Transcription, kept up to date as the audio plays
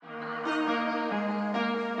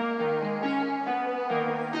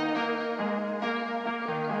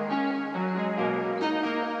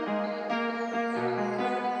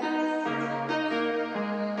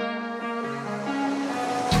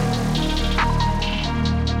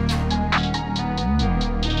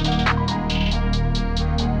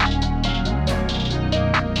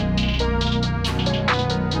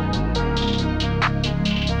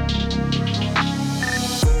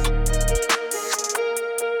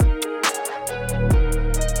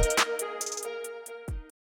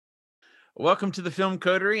Welcome to the Film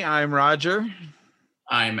Coterie. I'm Roger,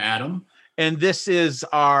 I'm Adam. and this is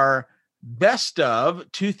our best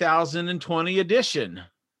of 2020 edition,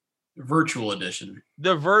 Virtual edition.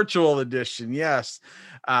 the virtual edition. Yes,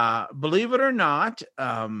 believe it or not,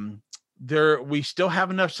 we still have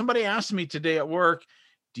enough. Somebody asked me today at work,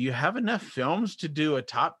 "Do you have enough films to do a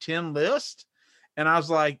top 10 list?" And I was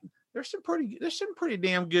like, "There's some pretty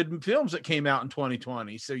damn good films that came out in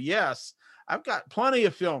 2020." So yes, I've got plenty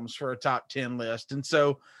of films for a top 10 list. And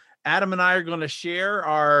so Adam and I are going to share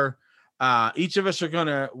our, each of us are going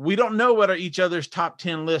to, we don't know what each other's top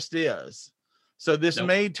 10 list is. So this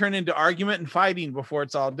may turn into argument and fighting before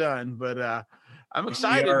it's all done, but I'm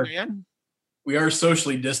excited, man. We are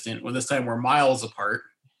socially distant. Well, this time we're miles apart.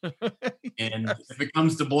 And if it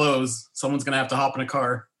comes to blows, someone's going to have to hop in a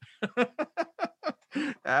car.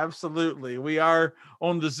 Absolutely. We are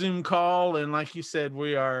on the Zoom call. And like you said,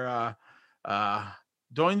 we are,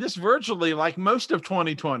 doing this virtually like most of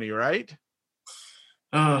 2020, right?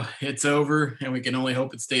 It's over, and we can only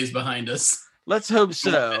hope it stays behind us. Let's hope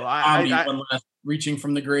so. One last reaching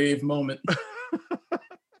from the grave moment.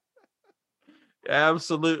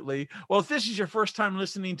 Absolutely. Well, if this is your first time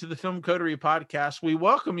listening to the Film Coterie podcast, we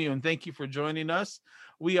welcome you and thank you for joining us.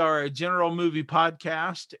 We are a general movie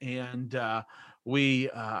podcast, and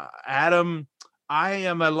Adam, I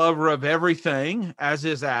am a lover of everything, as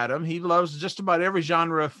is Adam. He loves just about every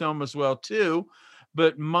genre of film as well, too.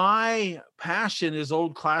 But my passion is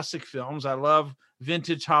old classic films. I love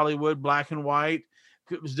vintage Hollywood, black and white.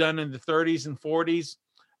 It was done in the 30s and 40s.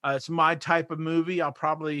 It's my type of movie.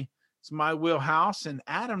 It's my wheelhouse. And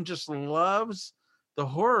Adam just loves the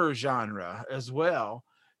horror genre as well.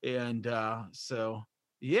 And so,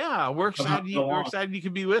 yeah, we're excited. We're excited you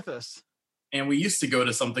can be with us. And we used to go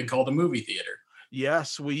to something called a movie theater.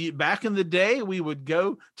 Yes, back in the day, we would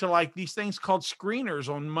go to like these things called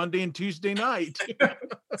screeners on Monday and Tuesday night.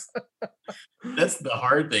 That's the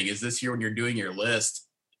hard thing is this year when you're doing your list.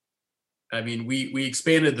 I mean, we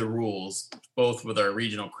expanded the rules both with our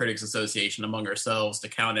Regional Critics Association among ourselves to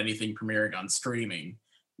count anything premiering on streaming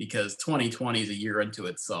because 2020 is a year unto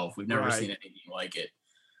itself. We've never seen anything like it.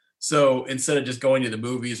 So instead of just going to the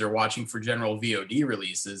movies or watching for general VOD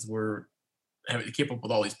releases, we're having to keep up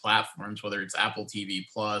with all these platforms, whether it's Apple TV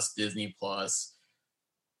Plus, Disney Plus,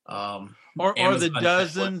 or the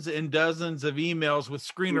dozens and dozens of emails with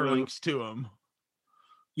screener links to them.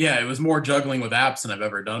 Yeah, it was more juggling with apps than I've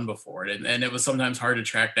ever done before. And it was sometimes hard to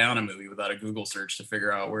track down a movie without a Google search to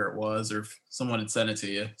figure out where it was or if someone had sent it to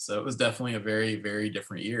you. So it was definitely a very, very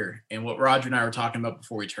different year. And what Roger and I were talking about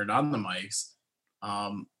before we turned on the mics,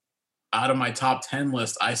 out of my top 10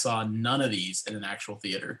 list, I saw none of these in an actual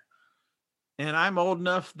theater. And I'm old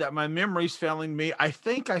enough that my memory's failing me. I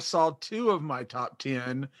think I saw 2 of my top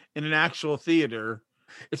 10 in an actual theater.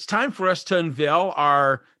 It's time for us to unveil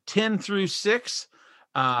our 10 through 6,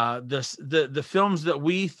 the films that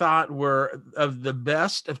we thought were of the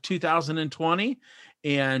best of 2020.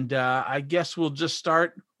 And I guess we'll just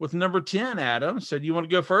start with number 10, Adam. So do you want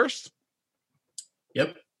to go first?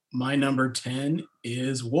 Yep. My number 10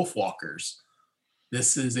 is Wolfwalkers.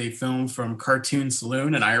 This is a film from Cartoon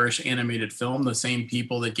Saloon, an Irish animated film, the same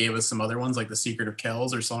people that gave us some other ones like The Secret of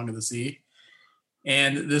Kells or Song of the Sea.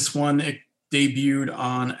 And this one, it debuted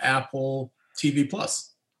on Apple TV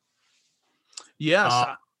Plus. Yes.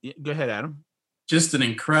 Go ahead, Adam. Just an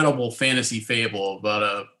incredible fantasy fable about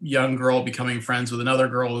a young girl becoming friends with another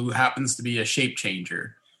girl who happens to be a shape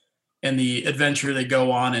changer. And the adventure they go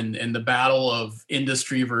on and the battle of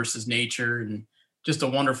industry versus nature, and just a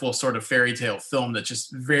wonderful sort of fairy tale film that's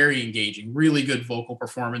just very engaging, really good vocal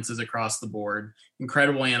performances across the board,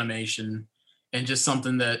 incredible animation, and just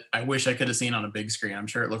something that I wish I could have seen on a big screen. I'm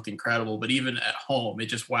sure it looked incredible, but even at home, it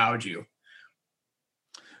just wowed you.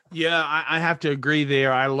 Yeah, I have to agree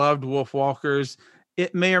there. I loved Wolfwalkers.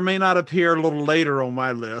 It may or may not appear a little later on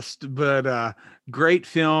my list, but great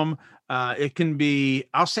film. It can be,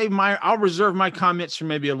 I'll reserve my comments for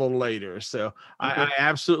maybe a little later. So okay. I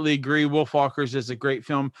absolutely agree. Wolfwalkers is a great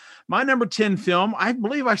film. My number 10 film, I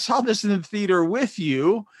believe I saw this in the theater with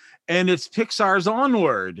you, and it's Pixar's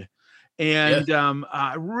Onward. And yes.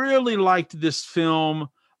 I really liked this film.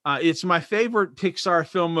 It's my favorite Pixar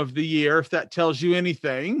film of the year, if that tells you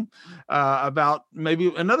anything about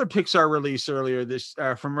maybe another Pixar release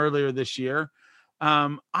from earlier this year.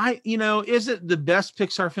 Is it the best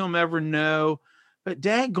Pixar film ever? No, but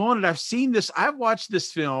daggone it, I've seen this. I've watched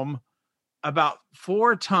this film about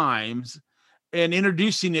 4 times and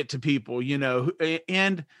introducing it to people,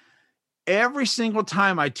 and every single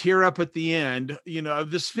time I tear up at the end,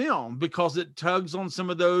 of this film because it tugs on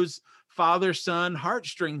some of those father-son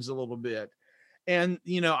heartstrings a little bit. And,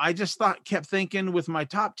 I just kept thinking with my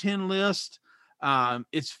top 10 list,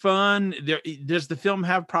 it's fun. Does the film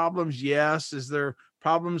have problems? Yes. Is there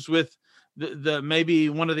problems with the maybe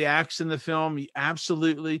one of the acts in the film?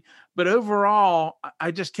 Absolutely. But overall,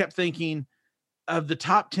 I just kept thinking of the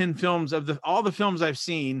top 10 films of all the films I've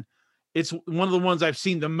seen, it's one of the ones I've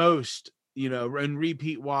seen the most, and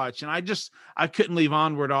repeat watch. And I couldn't leave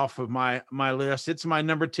Onward off of my list. It's my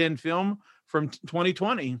number 10 film from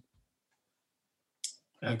 2020.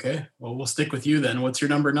 Okay. Well, we'll stick with you then. What's your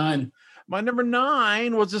number 9? My number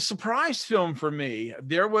 9 was a surprise film for me.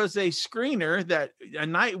 There was a screener a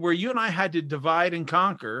night where you and I had to divide and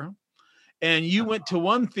conquer, and you went to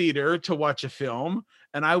one theater to watch a film,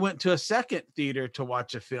 and I went to a second theater to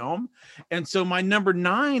watch a film. And so my number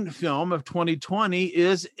 9 film of 2020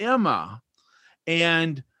 is Emma.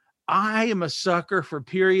 And I am a sucker for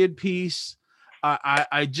period piece.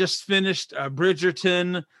 I just finished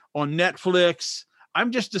Bridgerton on Netflix.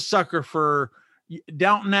 I'm just a sucker for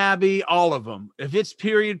Downton Abbey, all of them. If it's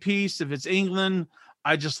period piece, if it's England,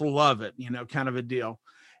 I just love it, kind of a deal.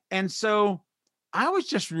 And so I was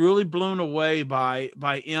just really blown away by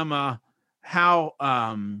Emma, how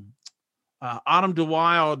Autumn de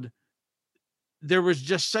Wilde, there was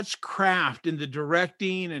just such craft in the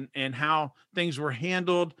directing and how things were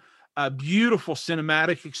handled. A beautiful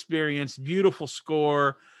cinematic experience, beautiful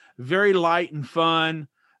score, very light and fun.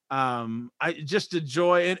 I just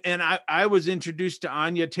enjoy it. And I was introduced to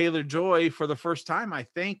Anya Taylor-Joy for the first time, I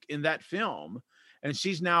think, in that film. And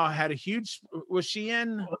she's now had a huge, was she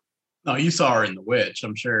in? No, you saw her in The Witch,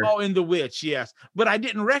 I'm sure. Oh, in The Witch, yes. But I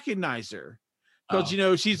didn't recognize her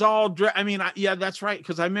because, she's all, yeah, that's right.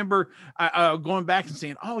 Because I remember going back and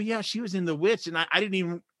saying, oh, yeah, she was in The Witch. And I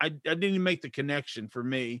didn't even make the connection for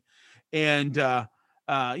me. And,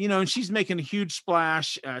 and she's making a huge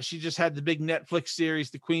splash. She just had the big Netflix series,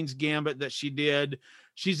 The Queen's Gambit, that she did.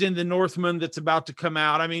 She's in The Northman that's about to come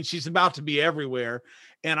out. I mean, she's about to be everywhere.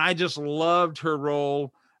 And I just loved her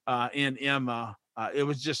role in Emma. It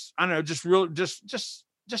was just, I don't know, just real,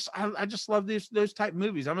 I just love those type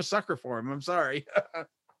movies. I'm a sucker for them. I'm sorry.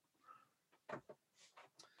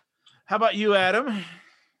 How about you, Adam?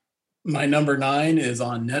 My number 9 is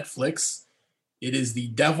on Netflix. It is The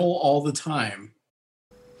Devil All the Time.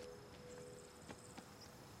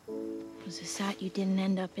 Was it sad you didn't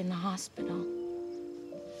end up in the hospital?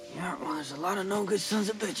 Yeah, well, there's a lot of no good sons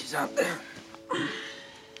of bitches out there.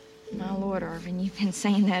 My Lord, Irvin, you've been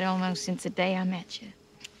saying that almost since the day I met you.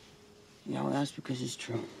 Yeah, well, that's because it's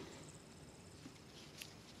true.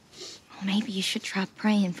 Well, maybe you should try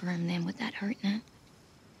praying for him then. Would that hurt now?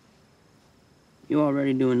 You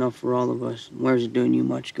already do enough for all of us. Where's it doing you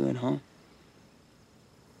much good, huh?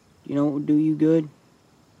 You know what would do you good?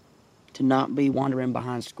 To not be wandering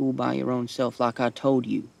behind school by your own self like I told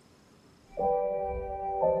you.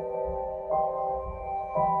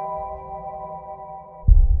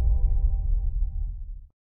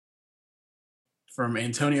 From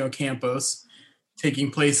Antonio Campos,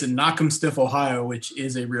 taking place in Knockemstiff, Ohio, which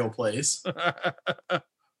is a real place.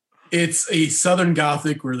 It's a Southern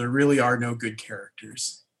Gothic where there really are no good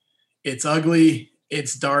characters. It's ugly,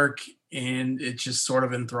 it's dark, and it's just sort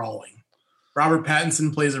of enthralling. Robert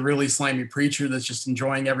Pattinson plays a really slimy preacher that's just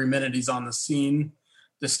enjoying every minute he's on the scene.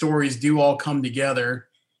 The stories do all come together,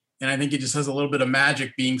 and I think it just has a little bit of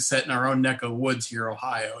magic being set in our own neck of woods here,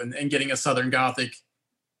 Ohio, and getting a Southern Gothic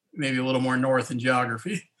maybe a little more north in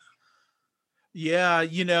geography. Yeah,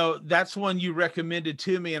 that's one you recommended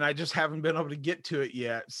to me, and I just haven't been able to get to it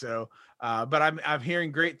yet. So, but I'm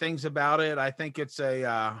hearing great things about it. I think it's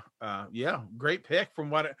a great pick from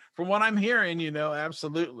what I'm hearing.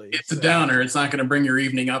 Absolutely. It's a downer. It's not going to bring your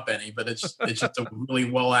evening up any, but it's just a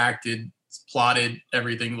really well acted, plotted,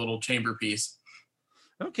 everything little chamber piece.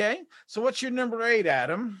 Okay, so what's your number 8,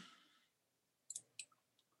 Adam?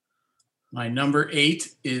 My number 8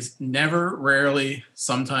 is Never, Rarely,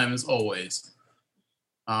 Sometimes, Always.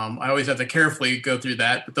 I always have to carefully go through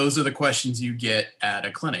that, but those are the questions you get at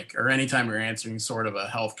a clinic or anytime you're answering sort of a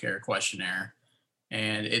healthcare questionnaire.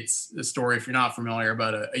 And it's the story, if you're not familiar,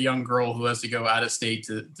 about a young girl who has to go out of state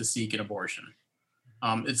to seek an abortion.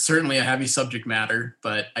 It's certainly a heavy subject matter,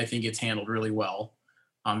 but I think it's handled really well.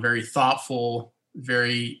 Very thoughtful,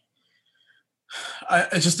 very...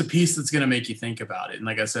 it's just a piece that's going to make you think about it. And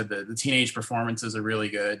like I said, the teenage performances are really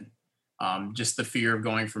good. Just the fear of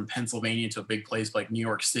going from Pennsylvania to a big place like New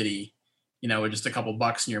York City, with just a couple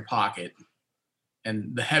bucks in your pocket,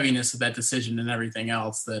 and the heaviness of that decision and everything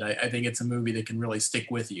else, that I think it's a movie that can really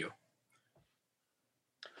stick with you.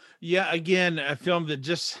 Yeah, again, a film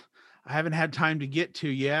that I haven't had time to get to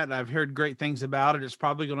yet. I've heard great things about it. It's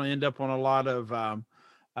probably going to end up on a lot of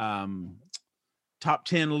top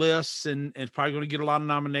 10 lists, and it's probably going to get a lot of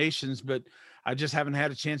nominations, but I just haven't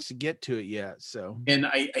had a chance to get to it yet. So, and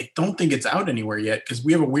I don't think it's out anywhere yet, because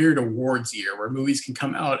we have a weird awards year where movies can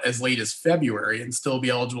come out as late as February and still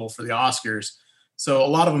be eligible for the Oscars. So a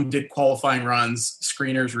lot of them did qualifying runs,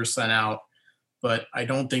 screeners were sent out, but I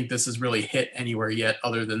don't think this has really hit anywhere yet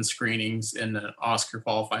other than screenings in the Oscar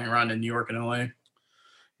qualifying run in New York and LA.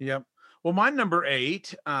 Yep. Well, my number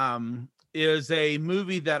 8 is a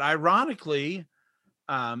movie that ironically,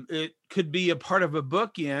 it could be a part of a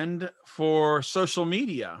bookend for social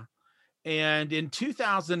media. And in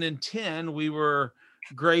 2010, we were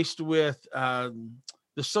graced with The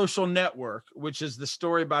Social Network, which is the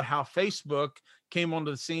story about how Facebook came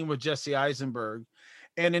onto the scene with Jesse Eisenberg.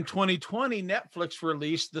 And in 2020, Netflix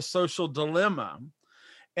released The Social Dilemma.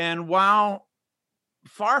 And while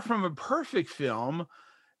far from a perfect film,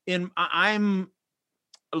 I'm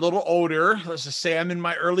a little older, let's just say I'm in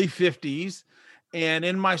my early 50s, and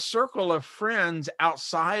in my circle of friends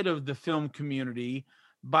outside of the film community,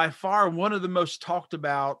 by far one of the most talked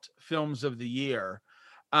about films of the year.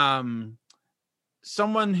 Someone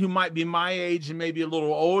who might be my age and maybe a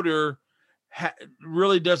little older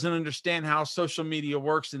really doesn't understand how social media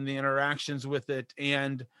works and the interactions with it.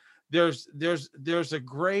 And there's a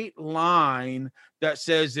great line that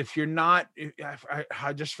says, if you're not,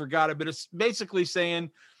 I just forgot it, but it's basically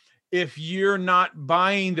saying, if you're not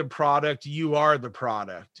buying the product, you are the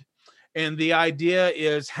product. And the idea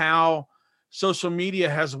is how social media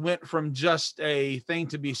has went from just a thing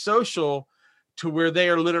to be social to where they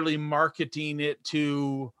are literally marketing it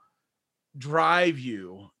to drive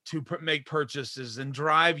you to make purchases and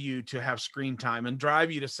drive you to have screen time and drive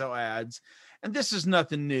you to sell ads. And this is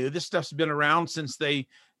nothing new. This stuff's been around since they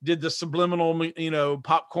did the subliminal,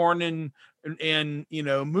 popcorn and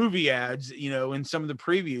movie ads, in some of the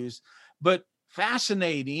previews. But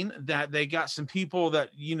fascinating that they got some people that,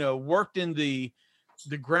 worked in the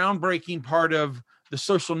groundbreaking part of the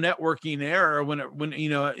social networking era when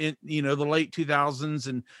in the late 2000s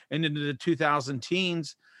and into the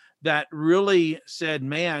 2010s, that really said,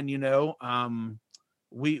 man,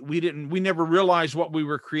 we never realized what we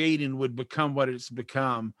were creating would become what it's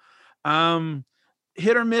become.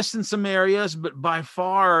 Hit or miss in some areas, but by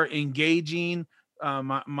far engaging.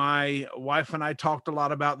 My wife and I talked a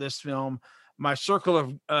lot about this film. My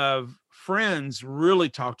circle of friends really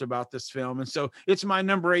talked about this film. And so it's my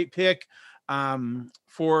number 8 pick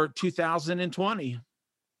for 2020.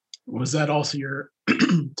 Was that also your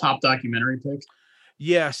top documentary pick?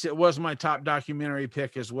 Yes, it was my top documentary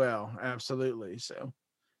pick as well. Absolutely. So,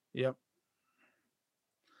 yep.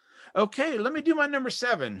 Okay, let me do my number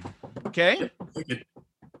 7. Okay.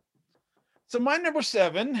 So my number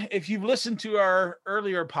 7, if you've listened to our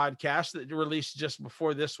earlier podcast that released just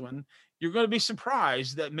before this one, you're going to be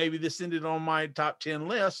surprised that maybe this ended on my top 10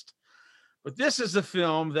 list. But this is a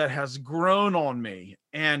film that has grown on me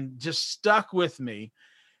and just stuck with me.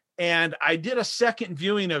 And I did a second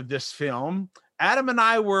viewing of this film. Adam and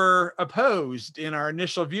I were opposed in our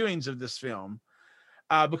initial viewings of this film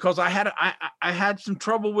because I had some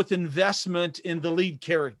trouble with investment in the lead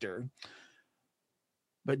character.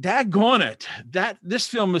 But daggone it, this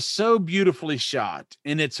film is so beautifully shot,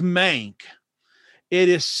 and it's Mank. It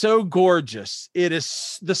is so gorgeous. It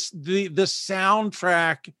is the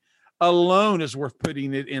soundtrack alone is worth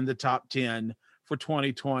putting it in the top 10 for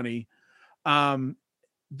 2020.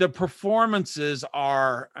 The performances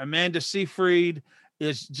are, Amanda Seyfried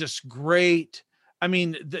is just great. I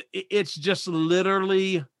mean, it's just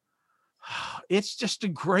literally, it's just a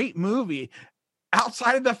great movie.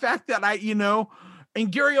 Outside of the fact that and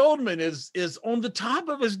Gary Oldman is on the top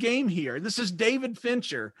of his game here. This is David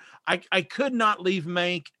Fincher. I could not leave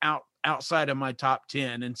Mank outside of my top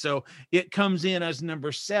 10. And so it comes in as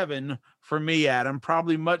number 7 for me, Adam,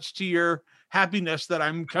 probably much to your happiness that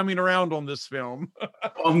I'm coming around on this film.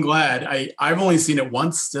 I'm glad. I've only seen it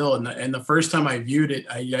once still. And the first time I viewed it,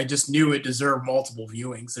 I just knew it deserved multiple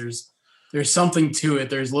viewings. There's something to it.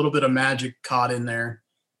 There's a little bit of magic caught in there.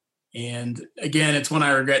 And again, it's one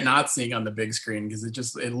I regret not seeing on the big screen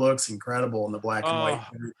because it looks incredible in the black and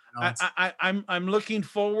white. I'm looking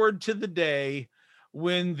forward to the day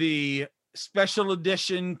when the special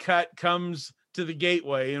edition cut comes to the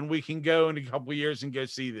Gateway and we can go in a couple of years and go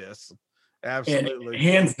see this. Absolutely. And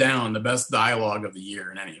hands down, the best dialogue of the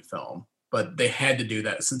year in any film. But they had to do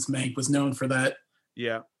that since Mank was known for that.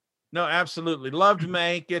 Yeah. No, absolutely. Loved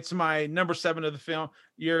Mank. It's my number 7 of the film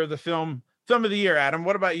of the year, Adam.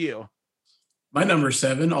 What about you? My number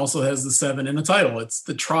 7 also has the 7 in the title. It's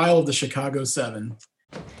The Trial of the Chicago 7.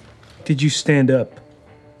 Did you stand up?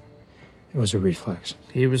 It was a reflex.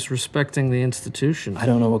 He was respecting the institution. I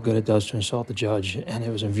don't know what good it does to insult the judge, and it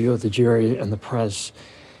was in view of the jury and the press.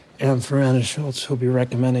 And for Anna Schultz, who'll be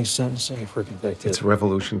recommending sentencing if we're convicted. It's a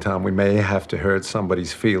revolution, Tom. We may have to hurt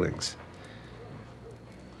somebody's feelings.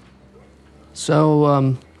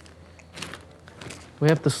 So, we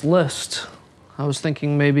have this list. I was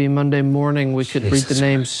thinking maybe Monday morning we could read the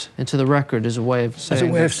names into the record as a way of saying... As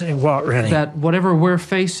a way of saying what, Rennie? That whatever we're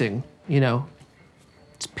facing,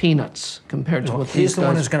 it's peanuts compared to what these guys... He's the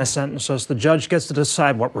one who's going to sentence us. The judge gets to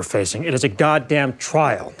decide what we're facing. It is a goddamn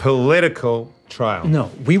trial. Political trial.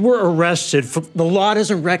 No, we were arrested for... The law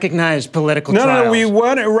doesn't recognize political trials. No, we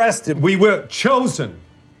weren't arrested. We were chosen.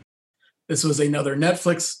 This was another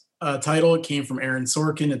Netflix title. It came from Aaron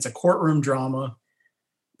Sorkin. It's a courtroom drama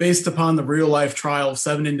based upon the real-life trial of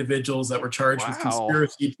 7 individuals that were charged with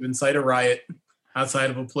conspiracy to incite a riot outside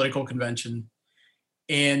of a political convention.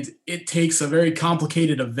 And it takes a very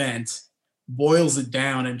complicated event, boils it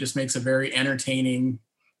down, and just makes a very entertaining,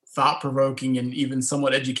 thought-provoking, and even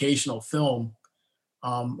somewhat educational film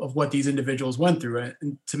of what these individuals went through.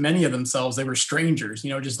 And to many of themselves, they were strangers,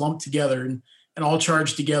 just lumped together and all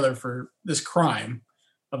charged together for this crime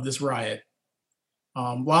of this riot.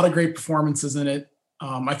 A lot of great performances in it.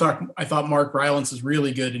 I thought Mark Rylance was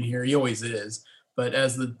really good in here. He always is, but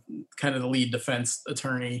as the kind of the lead defense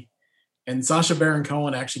attorney. And Sacha Baron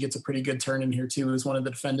Cohen actually gets a pretty good turn in here too, as one of the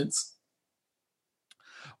defendants.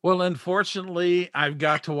 Well, unfortunately, I've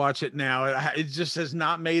got to watch it now. It just has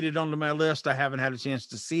not made it onto my list. I haven't had a chance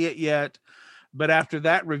to see it yet, but after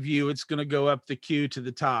that review, it's going to go up the queue to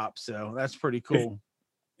the top. So that's pretty cool.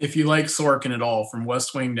 If you like Sorkin at all, from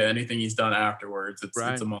West Wing to anything he's done afterwards, it's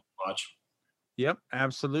a must watch. Yep,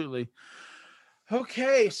 absolutely.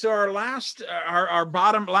 Okay, so our last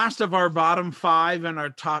of our bottom 5 and our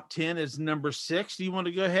top 10 is number 6. Do you want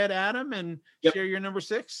to go ahead, Adam, and share your number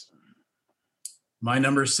 6? My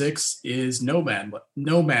number 6 is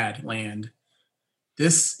Nomadland.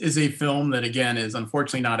 This is a film that, again, is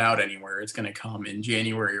unfortunately not out anywhere. It's going to come in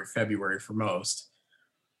January or February for most.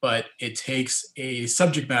 But it takes a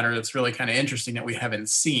subject matter that's really kind of interesting that we haven't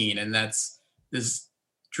seen, and that's this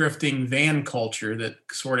drifting van culture that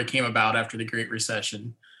sort of came about after the Great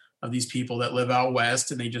Recession, of these people that live out west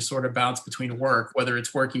and they just sort of bounce between work, whether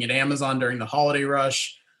it's working at Amazon during the holiday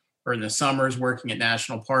rush or in the summers working at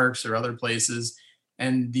national parks or other places.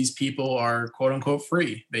 And these people are quote unquote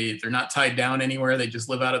free. They're not tied down anywhere. They just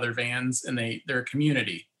live out of their vans, and they're a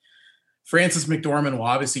community. Frances McDormand will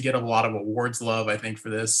obviously get a lot of awards love, I think, for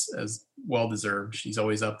this, as well deserved. She's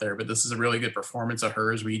always up there, but this is a really good performance of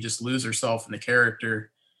hers where you just lose herself in the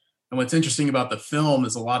character. And what's interesting about the film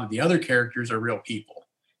is a lot of the other characters are real people.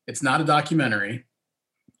 It's not a documentary,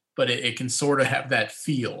 but it can sort of have that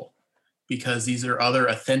feel because these are other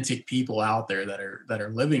authentic people out there that are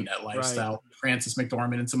living that lifestyle. Right. Frances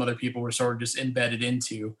McDormand and some other people were sort of just embedded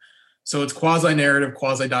into. So it's quasi-narrative,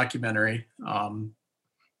 quasi-documentary.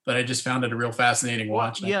 But I just found it a real fascinating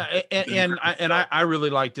watch. Yeah, and I really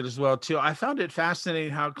liked it as well too. I found it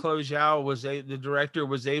fascinating how Chloe Zhao the director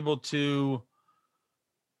was able to.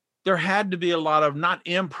 There had to be a lot of not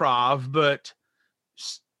improv, but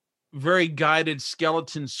very guided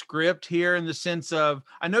skeleton script here, in the sense of,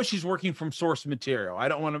 I know she's working from source material. I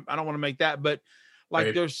don't want to make that, but like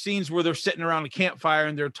right. There's scenes where they're sitting around a campfire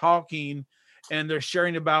and they're talking and they're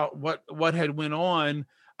sharing about what had went on.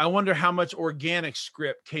 I wonder how much organic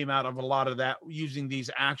script came out of a lot of that using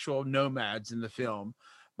these actual nomads in the film.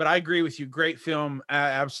 But I agree with you. Great film.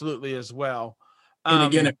 Absolutely as well. And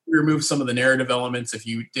again, if you remove some of the narrative elements, if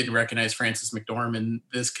you didn't recognize Frances McDormand,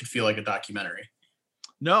 this could feel like a documentary.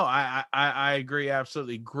 No, I agree.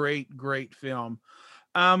 Absolutely. Great film.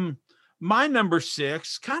 My number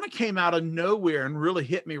 6 kind of came out of nowhere and really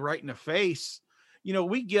hit me right in the face.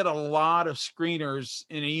 We get a lot of screeners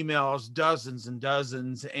and emails, dozens and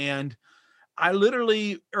dozens. And I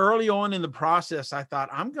literally, early on in the process, I thought,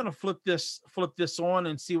 I'm going to flip this on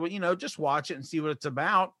and see what, just watch it and see what it's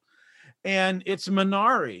about. And it's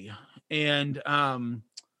Minari. And,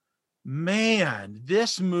 man,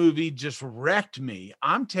 this movie just wrecked me.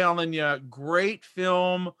 I'm telling you, great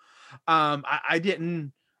film. I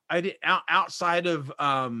didn't outside of,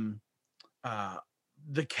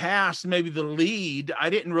 the cast, maybe the lead, I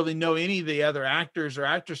didn't really know any of the other actors or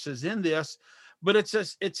actresses in this, but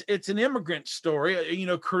it's an immigrant story,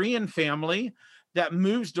 Korean family that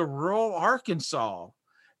moves to rural Arkansas,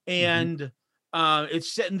 and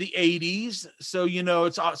it's set in the 80s. So,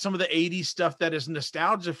 it's some of the 80s stuff that is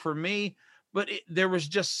nostalgia for me, but there was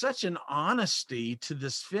just such an honesty to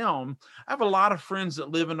this film. I have a lot of friends that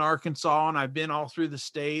live in Arkansas, and I've been all through the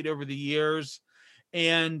state over the years,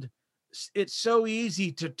 and it's so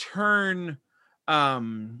easy to turn,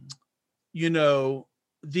 you know,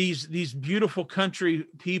 these beautiful country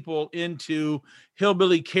people into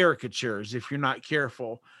hillbilly caricatures if you're not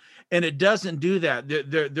careful. And it doesn't do that.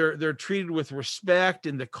 They're treated with respect,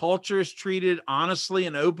 and the culture is treated honestly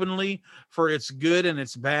and openly for its good and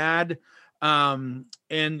its bad. And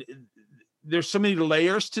there's so many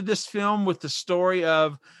layers to this film, with the story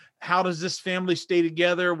of how does this family stay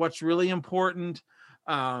together? What's really important?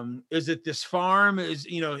 Is it this farm? Is,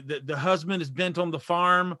 you know, the husband is bent on the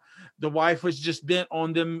farm. The wife was just bent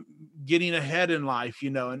on them getting ahead in life,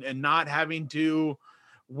 you know, and not having to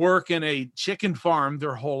work in a chicken farm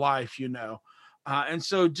their whole life, you know. And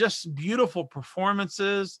so just beautiful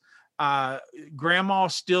performances. Grandma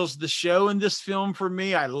steals the show in this film for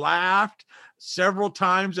me. I laughed several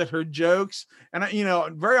times at her jokes. And, you know,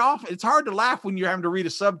 very often it's hard to laugh when you're having to read a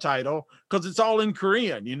subtitle because it's all in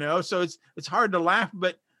Korean, you know, so it's hard to laugh,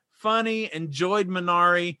 but funny. Enjoyed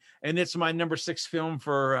Minari, and it's my number 6 film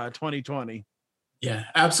for 2020. Yeah,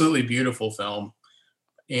 absolutely beautiful film.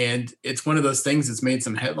 And it's one of those things that's made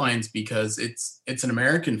some headlines because it's an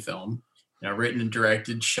American film, you know, written and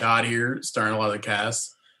directed, shot here, starring a lot of the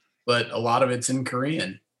cast, but a lot of it's in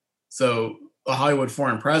Korean. So the Hollywood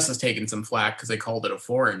Foreign Press has taken some flack because they called it a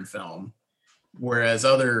foreign film, whereas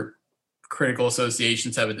other critical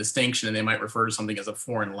associations have a distinction and they might refer to something as a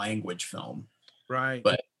foreign language film. Right.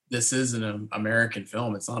 But this is an American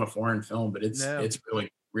film. It's not a foreign film, but it's really,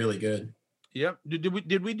 really good. Yep.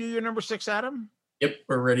 Did we do your number 6, Adam? Yep,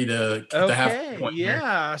 we're ready to get the half point here.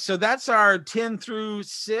 Yeah, so that's our 10 through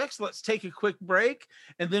 6. Let's take a quick break,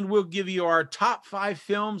 and then we'll give you our top 5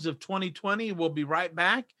 films of 2020. We'll be right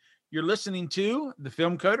back. You're listening to The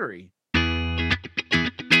Film Coterie.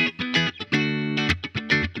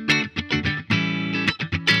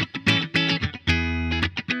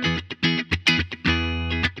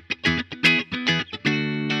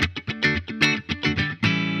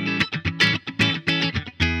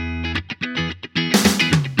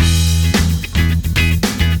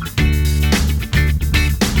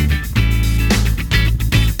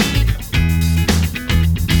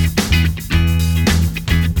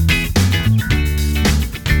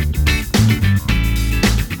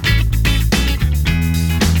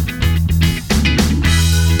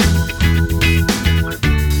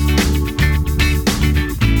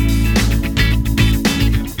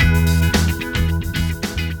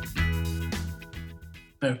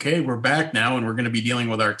 Okay, we're back now, and we're going to be dealing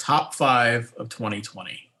with our top 5 of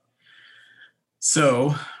 2020.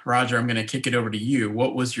 So, Roger, I'm going to kick it over to you.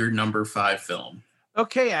 What was your number 5 film?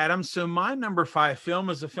 Okay, Adam. So my number 5 film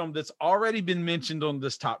is a film that's already been mentioned on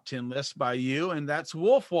this top 10 list by you, and that's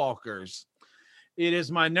Wolfwalkers. It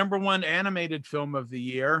is my number 1 animated film of the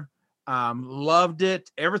year. Loved it.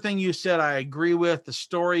 Everything you said, I agree with. The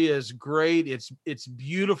story is great. It's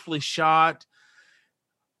beautifully shot.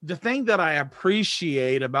 The thing that I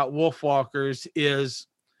appreciate about Wolfwalkers is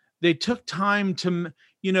they took time to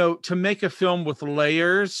make a film with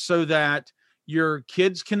layers so that your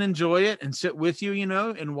kids can enjoy it and sit with you,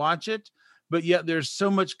 and watch it. But yet there's so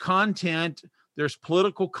much content. There's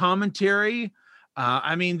political commentary.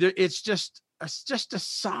 It's just a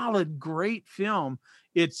solid, great film.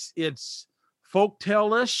 It's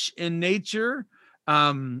folktale-ish in nature,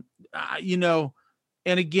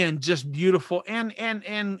 and again, just beautiful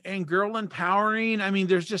and girl empowering.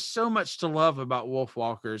 There's just so much to love about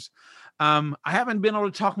Wolfwalkers. I haven't been able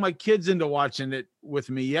to talk my kids into watching it with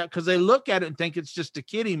me yet because they look at it and think it's just a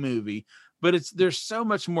kiddie movie, but there's so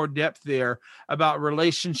much more depth there about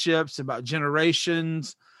relationships, about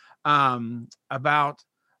generations, about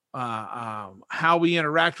how we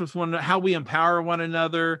interact with one another, how we empower one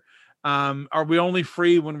another. Are we only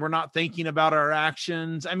free when we're not thinking about our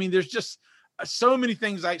actions? There's just so many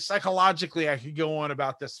things psychologically I could go on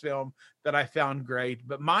about this film that I found great.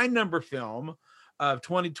 But my number film of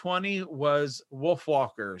 2020 was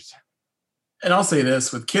Wolfwalkers. And I'll say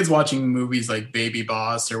this, with kids watching movies like Baby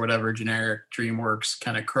Boss or whatever generic DreamWorks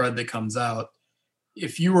kind of crud that comes out,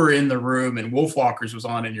 if you were in the room and Wolfwalkers was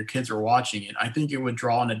on and your kids were watching it, I think it would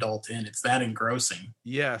draw an adult in. It's that engrossing.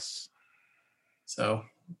 Yes. So,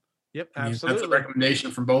 yep, absolutely. That's a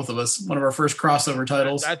recommendation from both of us. One of our first crossover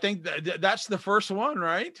titles. I think that's the first one,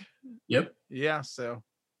 right? Yep. Yeah, so. All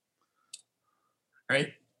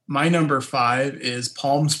right. My number 5 is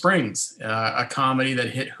Palm Springs, a comedy that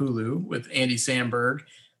hit Hulu with Andy Samberg.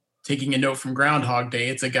 Taking a note from Groundhog Day,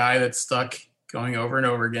 it's a guy that's stuck going over and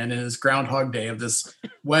over again in his Groundhog Day of this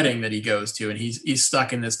wedding that he goes to, and he's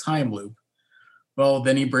stuck in this time loop. Well,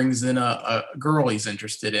 then he brings in a girl he's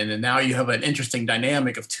interested in, and now you have an interesting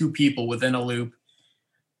dynamic of 2 people within a loop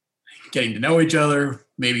getting to know each other,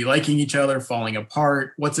 maybe liking each other, falling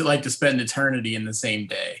apart. What's it like to spend eternity in the same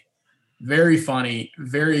day? Very funny,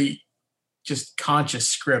 very just conscious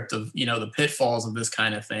script of, the pitfalls of this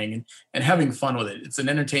kind of thing and having fun with it. It's an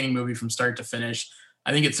entertaining movie from start to finish.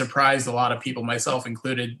 I think it surprised a lot of people, myself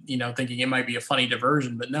included, thinking it might be a funny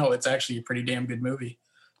diversion, but no, it's actually a pretty damn good movie.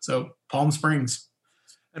 So Palm Springs.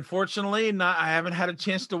 Unfortunately, I haven't had a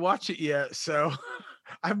chance to watch it yet. So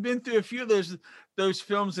I've been through a few of those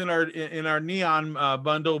films in our Neon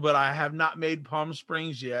bundle, but I have not made Palm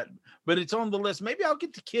Springs yet. But it's on the list. Maybe I'll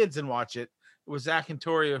get the kids and watch it with Zach and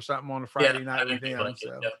Tori or something on a Friday night with them. Like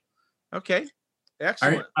so. Yeah. Okay,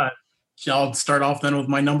 excellent. All right. I'll start off then with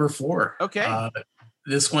my number 4. Okay.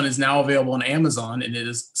 This one is now available on Amazon, and it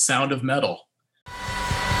is Sound of Metal.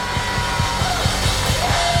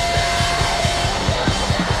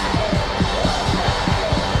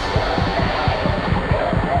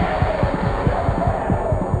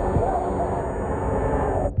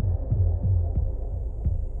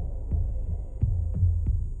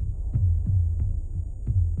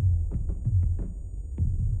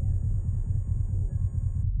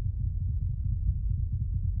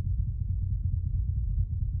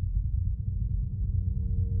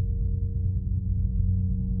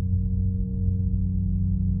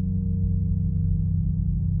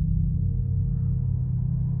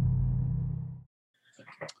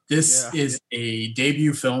 This is a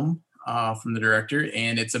debut film from the director,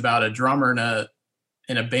 and it's about a drummer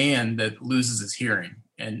in a band that loses his hearing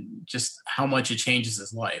and just how much it changes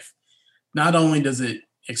his life. Not only does it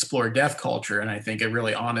explore deaf culture in, I think, a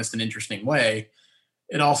really honest and interesting way,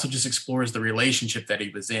 it also just explores the relationship that he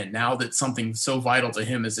was in. Now that something so vital to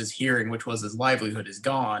him as his hearing, which was his livelihood, is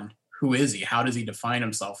gone, who is he? How does he define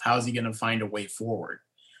himself? How is he going to find a way forward?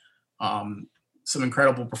 Some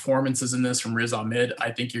incredible performances in this from Riz Ahmed. I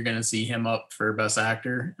think you're going to see him up for Best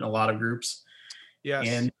Actor in a lot of groups. Yes.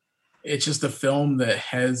 And it's just a film that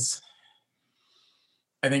has,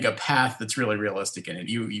 I think, a path that's really realistic in it.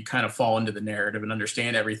 You kind of fall into the narrative and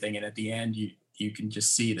understand everything. And at the end, you can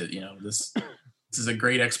just see that, this is a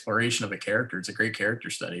great exploration of a character. It's a great character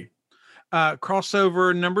study.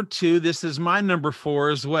 Crossover number 2. This is my number 4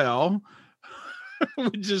 as well,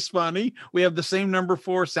 which is funny. We have the same number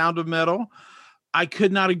 4, Sound of Metal. I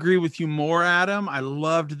could not agree with you more, Adam. I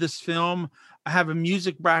loved this film. I have a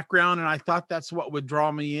music background, and I thought that's what would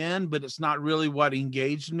draw me in, but it's not really what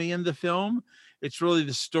engaged me in the film. It's really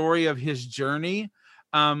the story of his journey.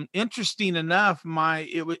 Interesting enough,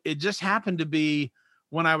 it just happened to be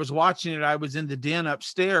when I was watching it, I was in the den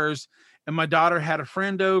upstairs, and my daughter had a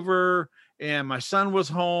friend over, and my son was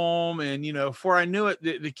home, and before I knew it,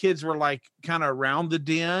 the kids were like kind of around the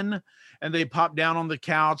den. And they popped down on the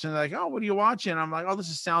couch and they're like, "Oh, what are you watching?" I'm like, "Oh,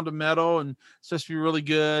 this is Sound of Metal, and it's supposed to be really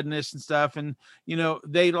good and this and stuff." And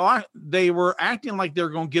they were acting like they're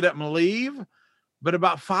going to get up and leave, but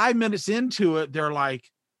about 5 minutes into it, they're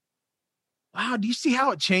like, "Wow, do you see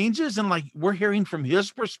how it changes?" And like we're hearing from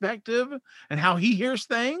his perspective and how he hears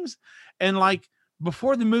things. And like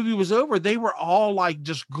before the movie was over, they were all like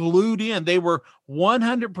just glued in. They were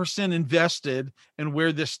 100% invested in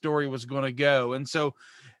where this story was going to go. And so,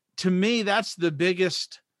 to me, that's the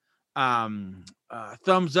biggest thumbs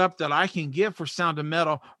up that I can give for Sound of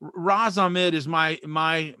Metal. Riz Ahmed is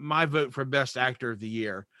my vote for Best Actor of the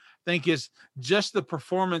Year. I think is just the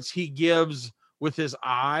performance he gives with his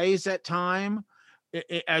eyes at time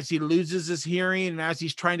as he loses his hearing and as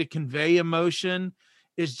he's trying to convey emotion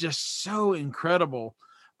is just so incredible.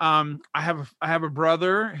 I have a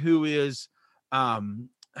brother who is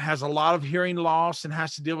has a lot of hearing loss and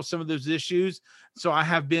has to deal with some of those issues. So I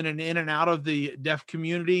have been in and out of the deaf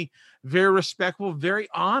community, very respectful, very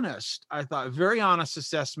honest. I thought very honest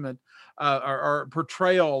assessment or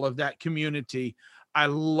portrayal of that community. I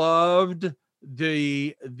loved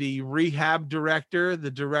the rehab director,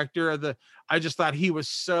 the director of the, I just thought he was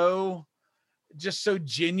so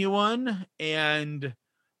genuine and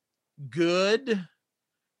good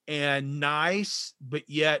and nice, but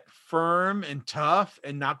yet firm and tough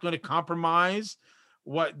and not going to compromise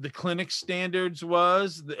what the clinic standards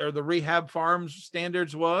was or the rehab farms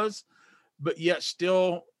standards was, but yet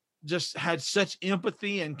still just had such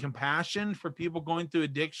empathy and compassion for people going through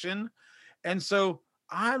addiction. And so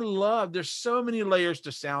there's so many layers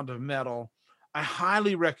to Sound of Metal. I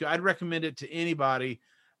highly recommend, I'd recommend it to anybody,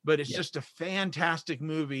 but it's just a fantastic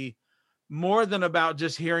movie, more than about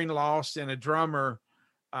just hearing loss and a drummer.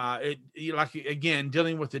 Again,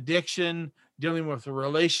 dealing with addiction, dealing with the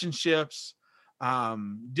relationships,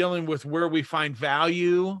 dealing with where we find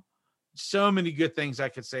value. So many good things I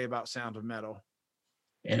could say about Sound of Metal.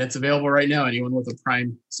 And it's available right now. Anyone with a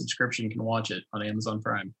Prime subscription can watch it on Amazon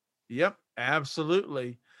Prime. Yep,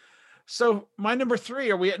 absolutely. So my number 3,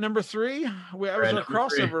 are we at number 3? That was Right, our number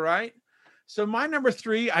crossover, 3. right? So my number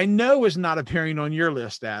 3, I know is not appearing on your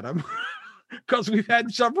list, Adam, because we've had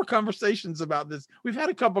several conversations about this. We've had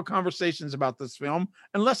a couple conversations about this film,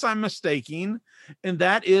 unless I'm mistaken, and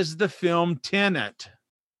that is the film Tenet.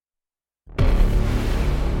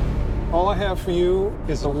 All I have for you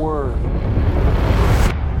is a word.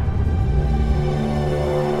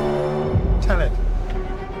 Tenet.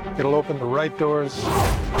 It'll open the right doors,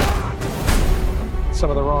 some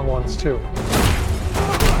of the wrong ones too.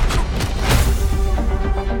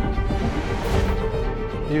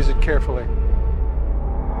 Use it carefully.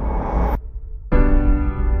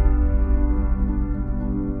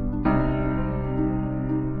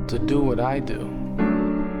 To do what I do,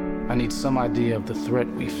 I need some idea of the threat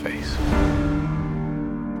we face.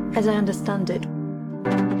 As I understand it,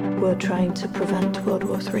 we're trying to prevent World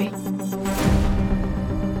War III.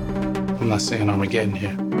 I'm not saying Armageddon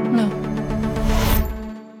here. No.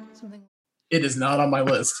 It is not on my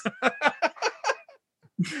list.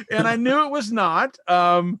 And I knew it was not,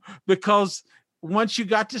 because once you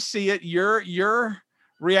got to see it, your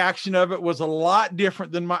reaction of it was a lot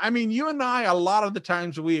different than mine. I mean, you and I, a lot of the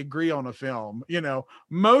times we agree on a film,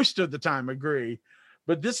 most of the time agree,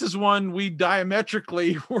 but this is one we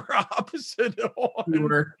diametrically were opposite on. We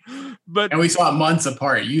were, but and we saw it months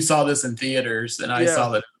apart. You saw this in theaters, and I saw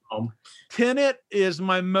that at home. Tenet is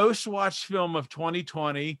my most watched film of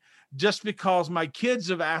 2020, just because my kids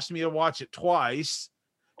have asked me to watch it twice.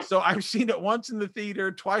 So I've seen it once in the theater,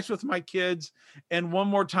 twice with my kids, and one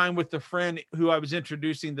more time with the friend who I was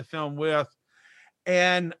introducing the film with.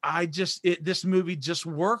 And this movie just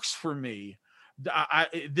works for me.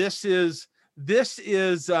 This is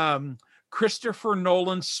Christopher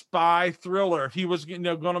Nolan's spy thriller. If he was going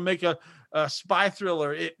to make a spy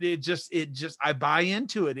thriller, I buy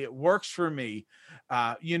into it. It works for me.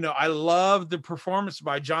 I love the performance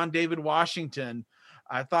by John David Washington.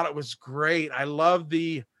 I thought it was great. I love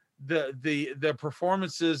the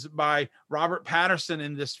performances by Robert Pattinson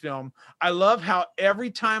in this film. I love how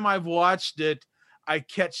every time I've watched it, I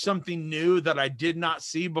catch something new that I did not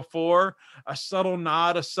see before, a subtle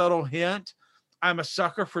nod, a subtle hint. I'm a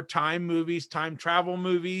sucker for time movies, time travel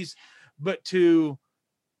movies, but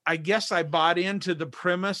I guess I bought into the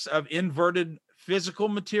premise of inverted physical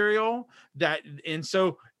material and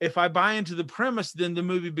so if I buy into the premise, then the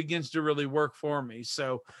movie begins to really work for me.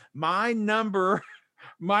 So my number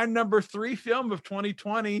 3 film of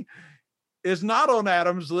 2020 is not on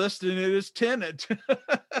Adam's list, and it is Tenet.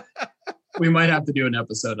 We might have to do an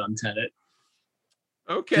episode on Tenet.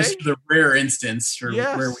 Okay. Just the rare instance where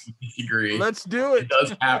we disagree. Let's do it. It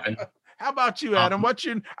does happen. How about you, Adam?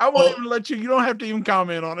 I won't even let you don't have to even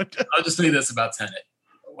comment on it. I'll just say this about Tenet.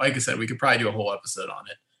 Like I said, we could probably do a whole episode on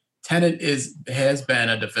it. Tenet has been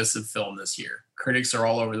a divisive film this year. Critics are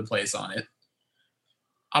all over the place on it.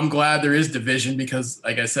 I'm glad there is division because,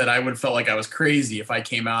 like I said, I would have felt like I was crazy if I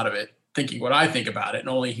came out of it thinking what I think about it and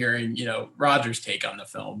only hearing, Roger's take on the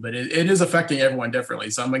film. But it is affecting everyone differently.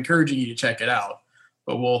 So I'm encouraging you to check it out.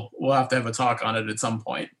 But we'll have to have a talk on it at some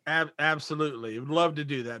point. Absolutely. Would love to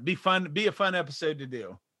do that. Be a fun episode to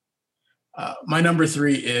do. My number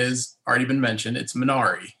 3 is already been mentioned. It's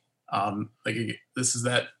Minari. This is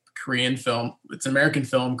that Korean film. It's an American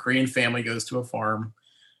film. Korean family goes to a farm.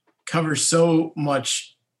 Covers so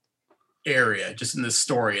much area just in this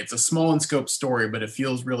story. It's a small in scope story, but it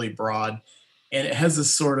feels really broad. And it has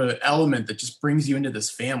this sort of element that just brings you into this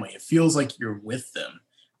family. It feels like you're with them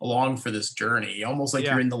along for this journey, almost like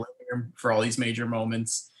you're in the living room for all these major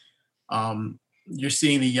moments. You're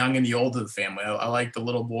seeing the young and the old of the family. I like the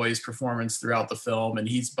little boy's performance throughout the film, and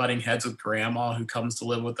he's butting heads with grandma who comes to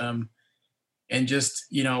live with them. And just,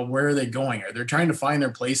 where are they going? They're trying to find their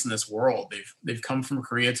place in this world. They've come from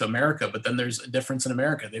Korea to America, but then there's a difference in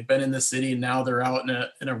America. They've been in the city and now they're out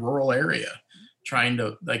in a rural area trying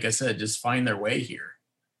to, like I said, just find their way here.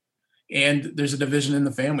 And there's a division in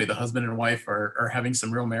the family. The husband and wife are having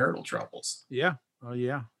some real marital troubles. Yeah. Oh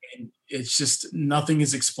yeah. And it's just nothing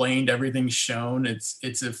is explained. Everything's shown.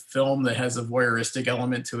 It's a film that has a voyeuristic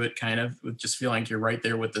element to it, kind of, with just feeling like you're right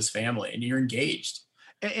there with this family and you're engaged.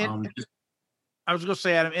 And I was going to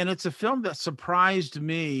say, Adam, and it's a film that surprised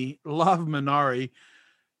me. Love Minari,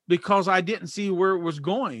 because I didn't see where it was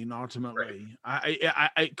going ultimately. Right.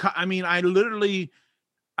 I mean, I literally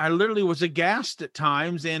was aghast at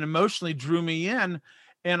times and emotionally drew me in.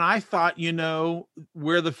 And I thought,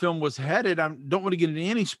 where the film was headed. I don't want to get into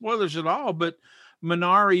any spoilers at all, but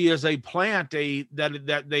Minari is a plant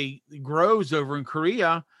that they grows over in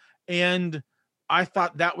Korea. And I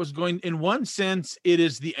thought that was going, in one sense, it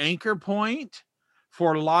is the anchor point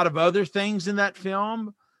for a lot of other things in that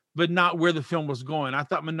film, but not where the film was going. I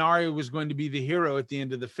thought Minari was going to be the hero at the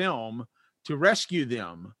end of the film to rescue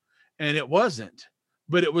them, and it wasn't.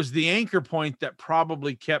 But it was the anchor point that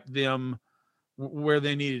probably kept them where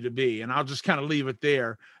they needed to be. And I'll just kind of leave it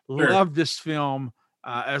there. Sure. Love this film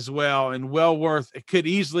as well, and well worth. It could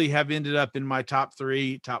easily have ended up in my top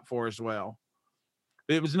 3, top 4 as well.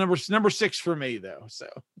 It was number 6 for me though. So,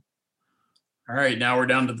 all right, now we're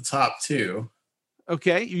down to the top 2.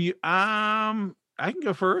 Okay, I can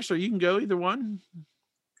go first, or you can go, either one.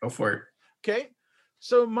 Go for it. Okay,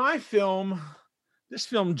 so this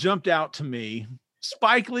film jumped out to me.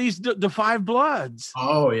 Spike Lee's The Five Bloods.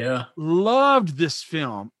 Oh yeah, loved this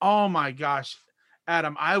film. Oh my gosh,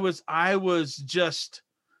 Adam, I was just,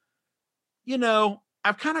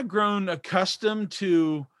 I've kind of grown accustomed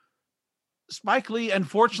to Spike Lee.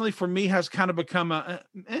 Unfortunately for me, has kind of become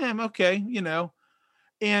okay,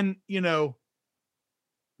 and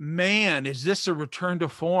man, is this a return to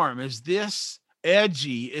form? Is this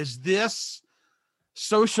edgy? Is this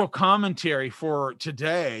social commentary for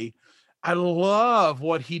today? I love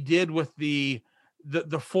what he did with the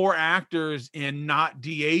 4 actors in not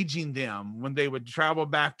de-aging them when they would travel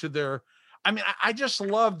back to their, I just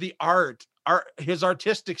love the his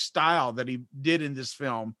artistic style that he did in this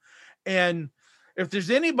film. And if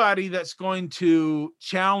there's anybody that's going to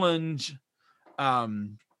challenge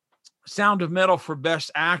Sound of Metal for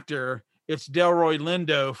Best Actor, it's Delroy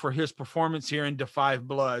Lindo for his performance here in Da 5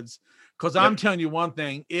 Bloods. Because I'm telling you one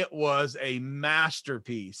thing, it was a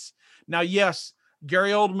masterpiece. Now, yes,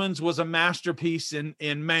 Gary Oldman's was a masterpiece in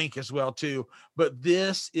Mank as well too, but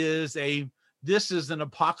this is an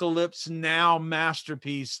Apocalypse Now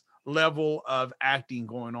masterpiece level of acting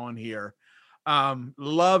going on here.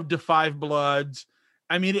 Loved Da 5 Bloods.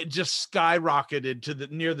 It just skyrocketed to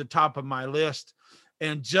near the top of my list,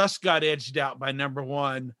 and just got edged out by number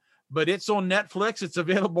 1. But it's on Netflix. It's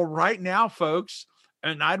available right now, folks.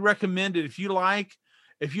 And I'd recommend it if you like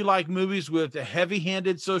movies with a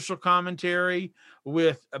heavy-handed social commentary,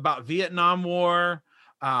 about Vietnam War,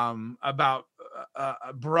 about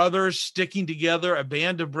brothers sticking together. A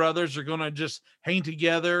band of brothers are going to just hang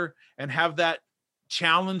together and have that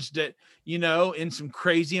challenged that, in some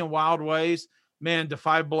crazy and wild ways. Man, Da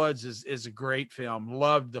 5 Bloods is a great film.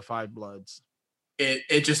 Loved Da 5 Bloods.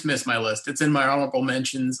 It just missed my list. It's in my honorable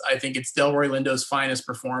mentions. I think it's Delroy Lindo's finest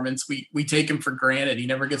performance. We take him for granted. He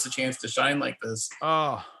never gets a chance to shine like this.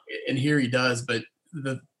 Oh, and here he does. But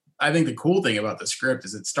I think the cool thing about the script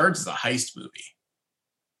is it starts as a heist movie,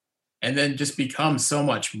 and then just becomes so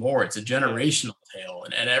much more. It's a generational tale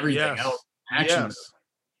and everything else. Action.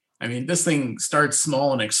 Yes. This thing starts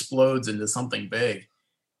small and explodes into something big.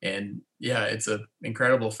 And yeah, it's an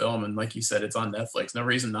incredible film. And like you said, it's on Netflix. No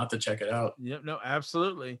reason not to check it out. Yep. No,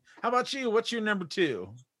 absolutely. How about you? What's your number 2?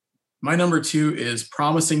 My number 2 is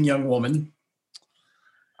Promising Young Woman.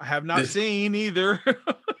 I have not seen either.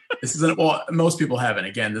 This isn't, well, most people haven't.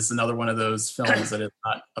 Again, this is another one of those films that has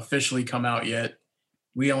not officially come out yet.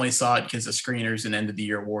 We only saw it because of screeners and end of the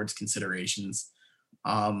year awards considerations.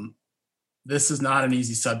 This is not an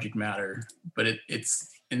easy subject matter, but it's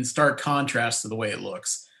in stark contrast to the way it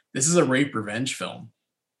looks. This is a rape revenge film,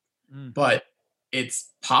 but it's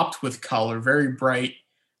popped with color, very bright,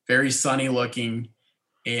 very sunny looking,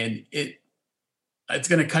 and it's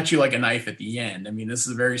going to cut you like a knife at the end. This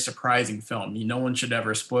is a very surprising film. No one should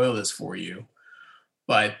ever spoil this for you,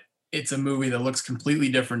 but it's a movie that looks completely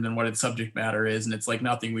different than what its subject matter is, and it's like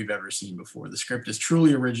nothing we've ever seen before. The script is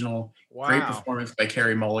truly original. Wow. Great performance by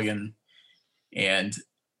Carey Mulligan, and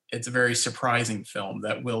it's a very surprising film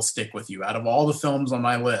that will stick with you. Out of all the films on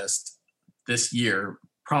my list this year,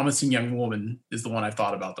 Promising Young Woman is the one I've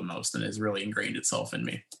thought about the most and has really ingrained itself in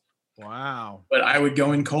me. Wow. But I would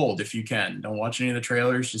go in cold if you can. Don't watch any of the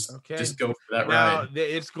trailers. Just go for that ride.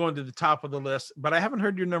 It's going to the top of the list, but I haven't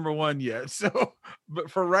heard your number 1 yet. So,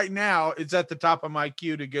 but for right now, it's at the top of my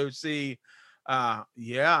queue to go see. There's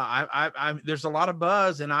a lot of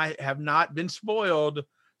buzz and I have not been spoiled.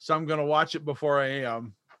 So I'm going to watch it before I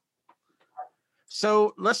am.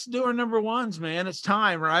 So let's do our number 1s, man. It's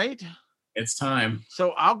time, right? It's time.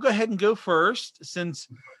 So I'll go ahead and go first since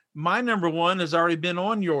my number 1 has already been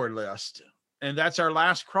on your list. And that's our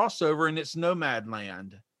last crossover, and it's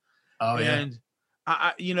Nomadland. Oh, yeah. And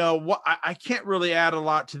I can't really add a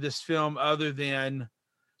lot to this film other than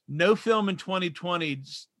no film in 2020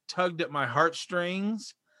 tugged at my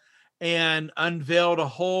heartstrings and unveiled a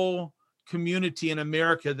whole community in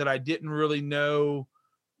America that I didn't really know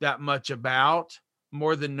that much about,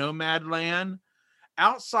 more than Nomadland.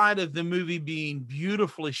 Outside of the movie being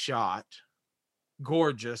beautifully shot,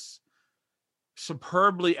 gorgeous,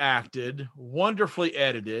 superbly acted, wonderfully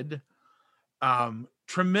edited,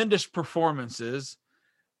 tremendous performances.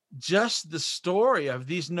 Just the story of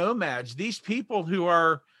these nomads, these people who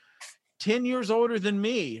are 10 years older than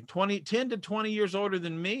me, 10 to 20 years older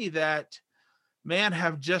than me, that, man,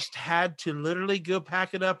 have just had to literally go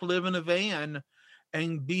pack it up, live in a van,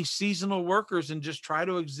 and be seasonal workers and just try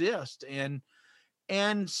to exist.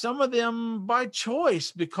 And some of them by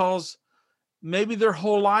choice, because maybe their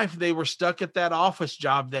whole life they were stuck at that office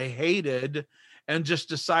job they hated and just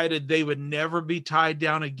decided they would never be tied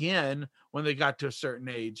down again when they got to a certain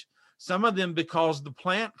age. Some of them because the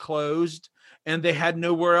plant closed and they had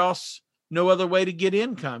nowhere else, no other way to get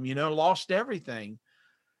income, lost everything.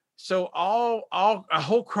 So a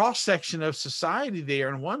whole cross section of society there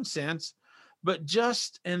in one sense,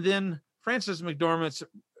 and then Frances McDormand's,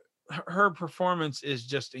 her performance is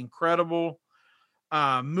just incredible.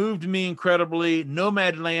 Moved me incredibly.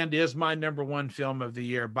 Nomadland is my number one film of the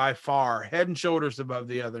year by far, head and shoulders above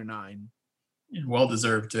the other 9. Well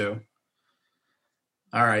deserved too.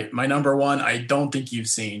 All right, my number one, I don't think you've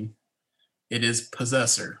seen. It is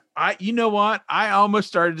Possessor. You know what? I almost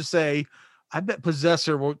started to say, I bet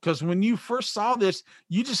Possessor, because when you first saw this,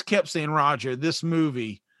 you just kept saying, Roger, this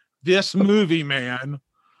movie, man.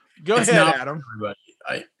 Go ahead, Adam.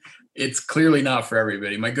 It's clearly not for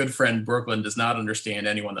everybody. My good friend Brooklyn does not understand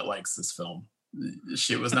anyone that likes this film.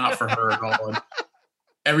 Shit was not for her at all. And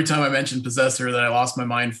every time I mention Possessor that I lost my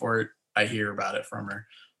mind for it, I hear about it from her.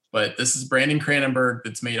 But this is Brandon Cronenberg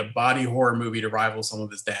that's made a body horror movie to rival some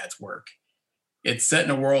of his dad's work. It's set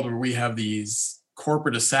in a world where we have these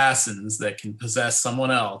corporate assassins that can possess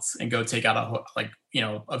someone else and go take out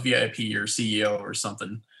a VIP or CEO or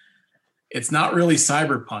something. It's not really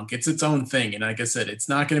cyberpunk. It's its own thing. And like I said, it's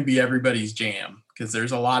not going to be everybody's jam because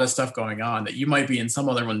there's a lot of stuff going on that you might be in some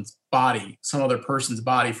other person's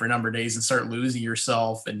body for a number of days and start losing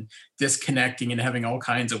yourself and disconnecting and having all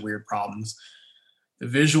kinds of weird problems. The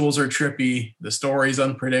visuals are trippy. The story's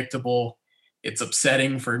unpredictable. It's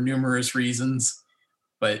upsetting for numerous reasons,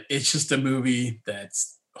 but it's just a movie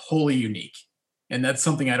that's wholly unique. And that's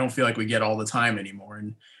something I don't feel like we get all the time anymore.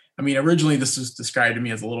 And I mean, originally this was described to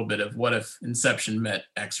me as a little bit of what if Inception met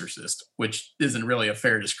Exorcist, which isn't really a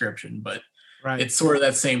fair description, but It's sort of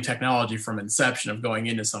that same technology from Inception of going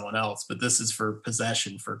into someone else, but this is for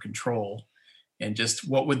possession, for control. And just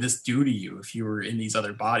what would this do to you if you were in these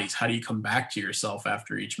other bodies? How do you come back to yourself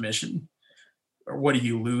after each mission? Or what are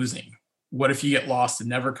you losing? What if you get lost and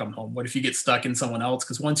never come home? What if you get stuck in someone else?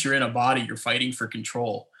 Because once you're in a body, you're fighting for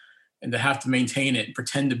control. And to have to maintain it and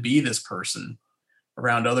pretend to be this person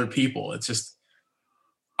around other people, it's just,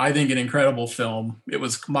 I think, an incredible film. It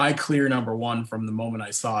was my clear number one from the moment I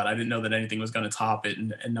saw it. I didn't know that anything was going to top it,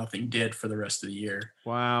 and nothing did for the rest of the year.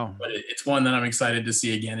 Wow. But it's one that I'm excited to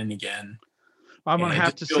see again and again. I'm going to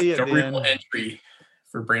have to see it a then. real entry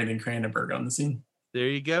for Brandon Cronenberg on the scene. There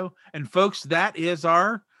you go. And folks, that is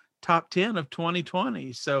our top 10 of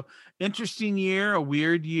 2020. So interesting year, a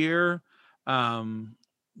weird year,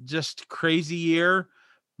 just crazy year.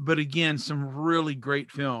 But again, some really great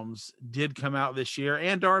films did come out this year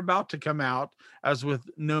and are about to come out, as with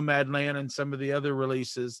Nomadland and some of the other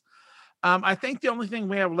releases. I think the only thing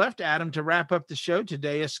we have left, Adam, to wrap up the show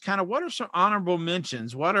today is kind of what are some honorable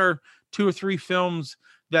mentions? What are 2 or 3 films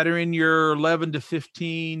that are in your 11 to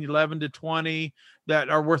 15, 11 to 20 that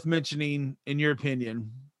are worth mentioning in your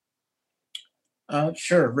opinion?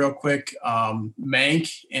 Sure. Real quick.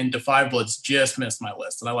 Mank and Defy Bloods just missed my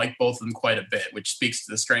list, and I like both of them quite a bit, which speaks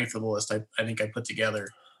to the strength of the list I think I put together.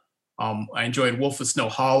 I enjoyed Wolf of Snow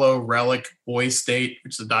Hollow, Relic, Boys State,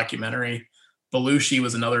 which is a documentary. Belushi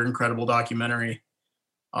was another incredible documentary.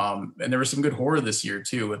 And there was some good horror this year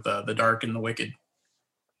too, with The Dark and the Wicked.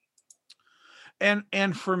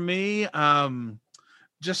 And for me,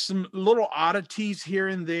 just some little oddities here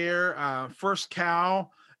and there. First Cow.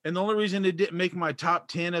 And the only reason it didn't make my top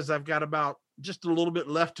 10 is I've got about just a little bit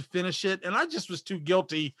left to finish it. And I just was too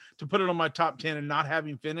guilty to put it on my top 10 and not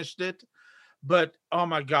having finished it. But, oh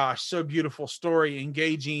my gosh, so beautiful story,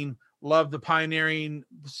 engaging, love the pioneering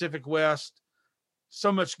Pacific West.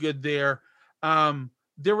 So much good there.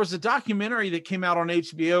 There was a documentary that came out on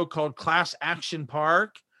HBO called Class Action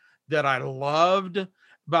Park that I loved,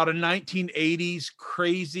 about a 1980s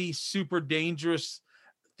crazy, super dangerous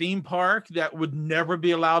theme park that would never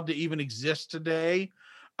be allowed to even exist today.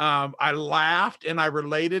 I laughed and I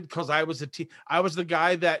related because I was I was the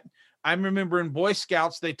guy that I remember in Boy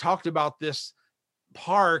Scouts, they talked about this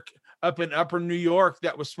park up in Upper New York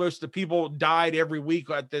that was supposed to, people died every week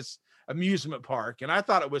at this amusement park. And I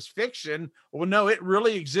thought it was fiction. Well, no, it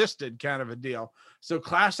really existed, kind of a deal. So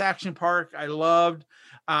Class Action Park, I loved.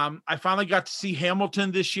 I finally got to see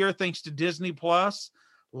Hamilton this year, thanks to Disney Plus.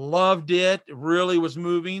 Loved it. It really was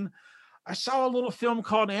moving. I saw a little film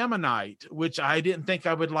called Ammonite, which I didn't think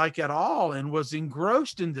I would like at all, and was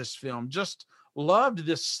engrossed in this film. Just loved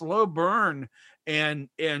this slow burn and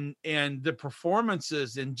the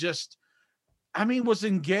performances, and just, I mean, was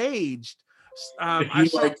engaged.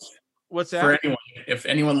 What's that? If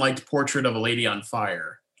anyone liked Portrait of a Lady on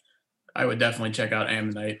Fire, I would definitely check out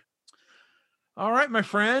Ammonite. All right, my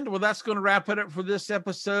friend. Well, that's going to wrap it up for this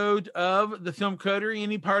episode of The Film Coterie.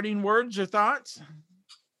 Any parting words or thoughts?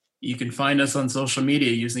 You can find us on social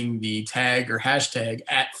media using the tag or hashtag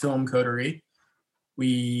 @FilmCoterie.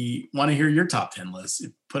 We want to hear your top 10 lists.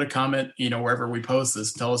 Put a comment, wherever we post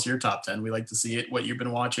this. Tell us your top 10. We like to see it, what you've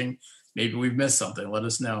been watching. Maybe we've missed something. Let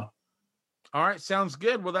us know. All right, sounds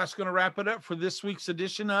good. Well, that's going to wrap it up for this week's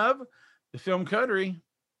edition of The Film Coterie.